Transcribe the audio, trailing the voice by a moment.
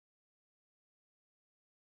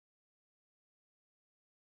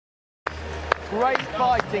Great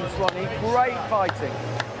fighting, Swanee. Great fighting.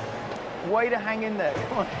 Way to hang in there.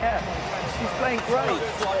 Come on, yeah. She's playing great.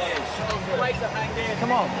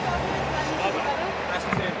 Come on.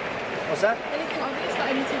 What's that?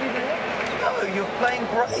 No, you're playing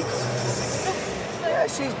great. Yeah,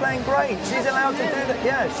 she's playing great. She's allowed to do that.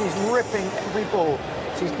 Yeah, she's ripping every ball.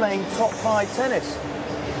 She's playing top 5 tennis.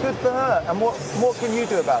 Good for her. And what can you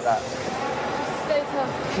do about that? Stay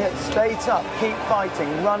tough. Yeah, stay tough. Keep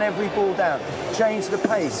fighting. Run every ball down. Change the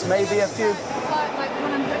pace. Maybe a few. Like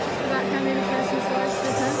when I'm pushed for that, can maybe try some slides to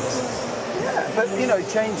the Yeah, but you know,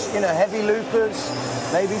 change. You know, heavy loopers.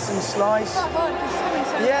 Maybe some slice.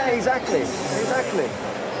 Yeah, exactly. Exactly.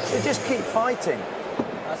 So just keep fighting.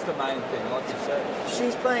 That's the main thing, like you said.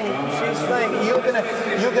 She's playing. You're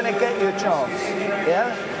gonna get your chance.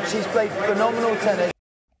 Yeah. She's played phenomenal tennis.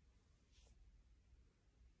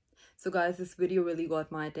 So guys, this video really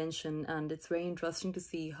got my attention, and it's very interesting to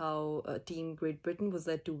see how Team Great Britain was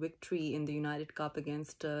led to victory in the United Cup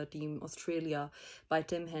against Team Australia by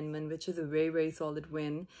Tim Henman, which is a very, very solid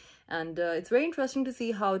win. And it's very interesting to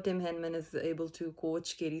see how Tim Henman is able to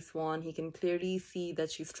coach Katie Swan. He can clearly see that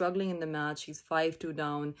she's struggling in the match. She's 5-2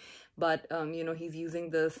 down, but you know, he's using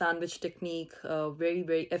the sandwich technique very,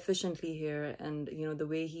 very efficiently here. And you know, the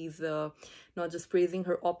way he's not just praising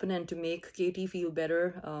her opponent to make Katie feel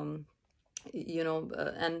better, you know,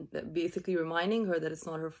 and basically reminding her that it's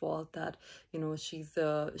not her fault, that you know, she's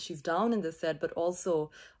down in the set, but also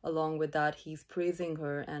along with that, he's praising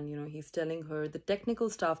her, and you know, he's telling her the technical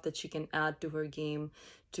stuff that she can add to her game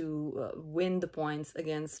to win the points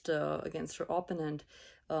against her opponent,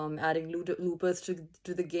 adding loopers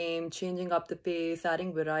to the game, changing up the pace,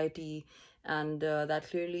 adding variety. And that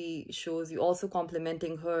clearly shows you, also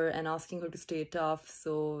complimenting her and asking her to stay tough.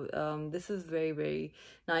 So this is very, very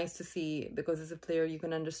nice to see, because as a player you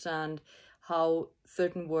can understand how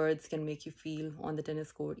certain words can make you feel on the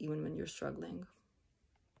tennis court even when you're struggling.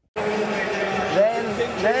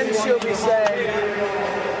 Then she'll be saying,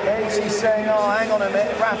 she's saying, oh, hang on a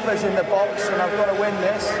minute, Rafa's in the box and I've got to win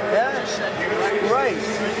this. Yeah, great.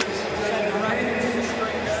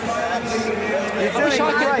 I wish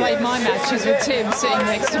I could have played my matches with Tim sitting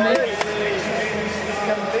next to me.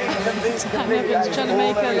 Everyone's trying to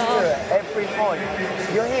make her laugh. Every point.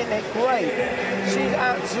 You're hitting it great. She's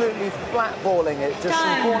absolutely flat-balling it just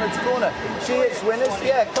from corner to corner. She hits winners.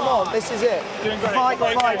 Yeah, come on, this is it. Fight,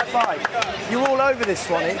 fight, fight. You're all over this,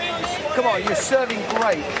 Swanee. Come on, you're serving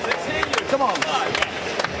great. Come on.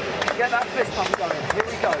 Get that fist pump going. Here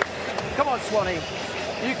we go. Come on, Swanee.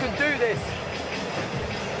 You can do this.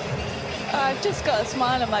 I've just got a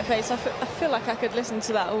smile on my face. I feel like I could listen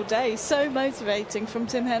to that all day. So motivating from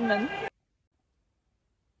Tim Henman.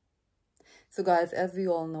 So guys, as we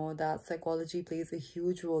all know, that psychology plays a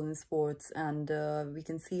huge role in sports, and we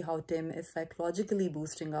can see how Tim is psychologically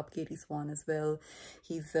boosting up Katie Swan as well.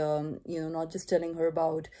 He's, you know, not just telling her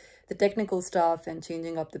about the technical stuff and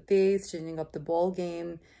changing up the pace, changing up the ball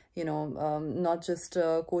game, you know, not just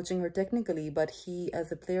coaching her technically, but he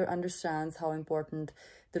as a player understands how important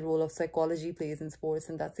the role of psychology plays in sports.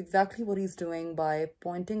 And that's exactly what he's doing by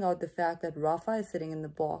pointing out the fact that Rafa is sitting in the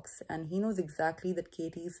box, and he knows exactly that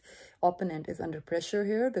Katie's opponent is under pressure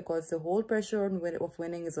here, because the whole pressure of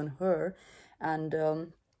winning is on her.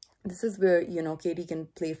 And this is where, you know, Katie can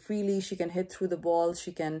play freely. She can hit through the ball.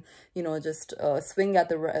 She can, you know, just swing at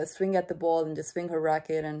the ball and just swing her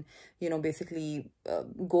racket and, you know, basically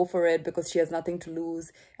go for it, because she has nothing to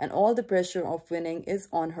lose. And all the pressure of winning is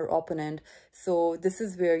on her opponent. So this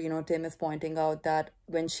is where, you know, Tim is pointing out that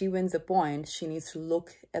when she wins a point, she needs to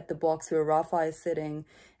look at the box where Rafa is sitting,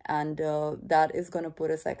 and that is going to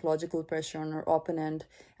put a psychological pressure on her opponent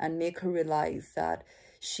and make her realize that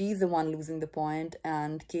she's the one losing the point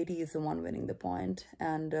and Katie is the one winning the point.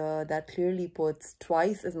 And that clearly puts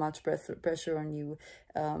twice as much pressure on you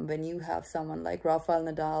when you have someone like Rafael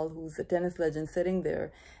Nadal, who's a tennis legend, sitting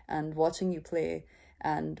there and watching you play,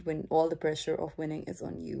 and when all the pressure of winning is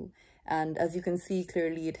on you. And as you can see,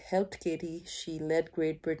 clearly it helped Katie. She led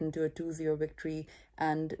Great Britain to a 2-0 victory,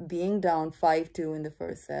 and being down 5-2 in the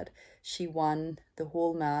first set, she won the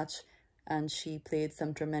whole match. And she played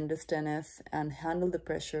some tremendous tennis and handled the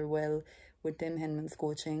pressure well with Tim Henman's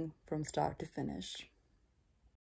coaching from start to finish.